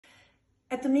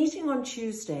At the meeting on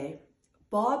Tuesday,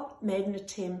 Bob made an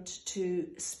attempt to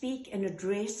speak and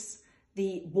address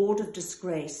the Board of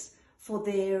Disgrace for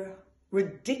their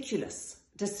ridiculous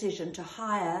decision to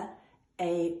hire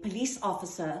a police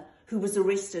officer who was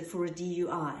arrested for a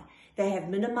DUI. They have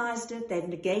minimized it, they've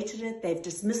negated it, they've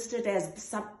dismissed it as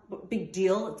some big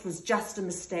deal. It was just a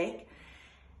mistake.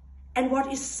 And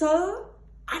what is so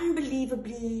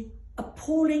unbelievably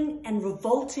appalling and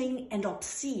revolting and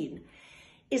obscene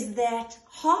is that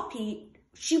Harpy,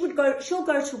 she'll go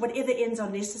to whatever ends are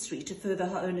necessary to further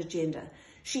her own agenda.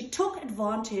 She took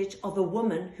advantage of a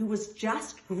woman who was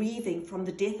just grieving from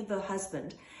the death of her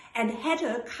husband and had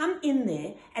her come in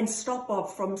there and stop Bob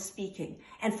from speaking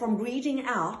and from reading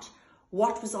out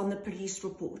what was on the police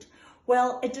report.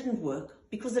 Well, it didn't work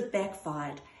because it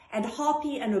backfired. And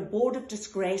Harpy and her Board of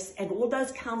Disgrace and all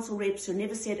those council reps who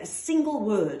never said a single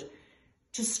word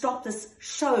to stop this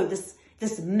show, this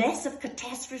massive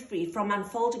catastrophe from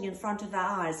unfolding in front of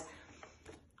our eyes.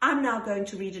 I'm now going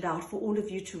to read it out for all of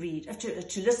you to read,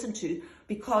 to listen to,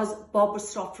 because Bob was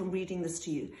stopped from reading this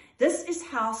to you. This is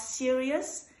how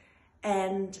serious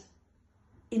and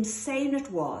insane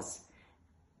it was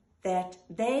that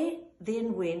they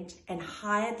then went and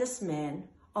hired this man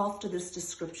after this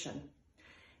description.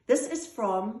 This is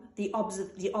from the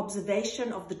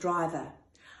observation of the driver.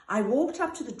 I walked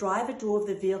up to the driver door of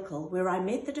the vehicle where I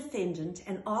met the defendant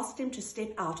and asked him to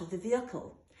step out of the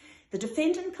vehicle. The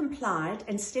defendant complied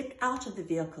and stepped out of the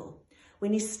vehicle.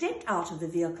 When he stepped out of the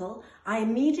vehicle, I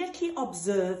immediately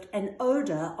observed an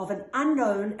odor of an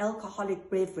unknown alcoholic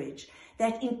beverage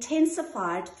that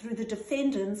intensified through the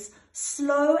defendant's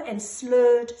slow and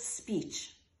slurred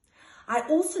speech. I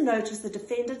also noticed the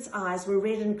defendant's eyes were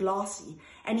red and glassy,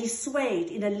 and he swayed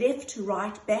in a left to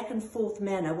right, back and forth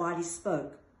manner while he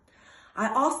spoke. I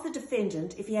asked the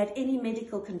defendant if he had any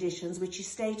medical conditions, which he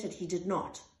stated he did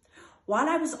not. While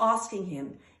I was asking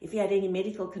him if he had any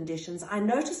medical conditions, I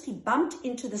noticed he bumped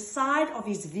into the side of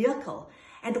his vehicle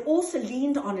and also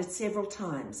leaned on it several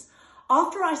times.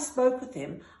 After I spoke with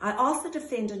him, I asked the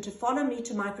defendant to follow me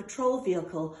to my patrol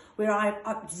vehicle, where I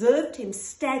observed him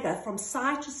stagger from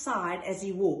side to side as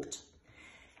he walked.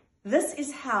 This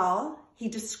is how he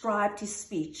described his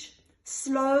speech: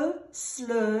 slow,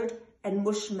 slurred, and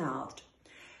mush-mouthed.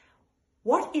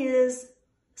 What is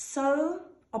so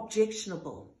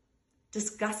objectionable,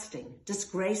 disgusting,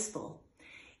 disgraceful,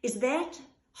 is that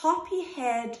Harpy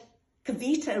had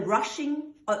Kavita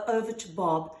rushing over to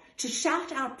Bob to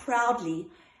shout out proudly,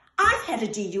 "I've had a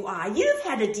DUI, you've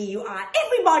had a DUI,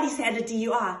 everybody's had a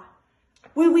DUI."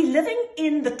 Were we living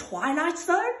in the Twilight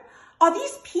Zone? Are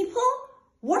these people,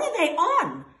 what are they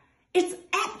on? It's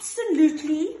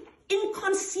absolutely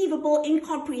inconceivable,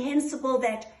 incomprehensible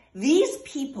that these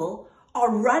people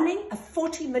are running a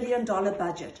 $40 million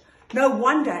budget. No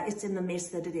wonder it's in the mess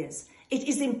that it is. It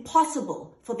is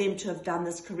impossible for them to have done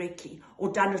this correctly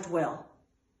or done it well.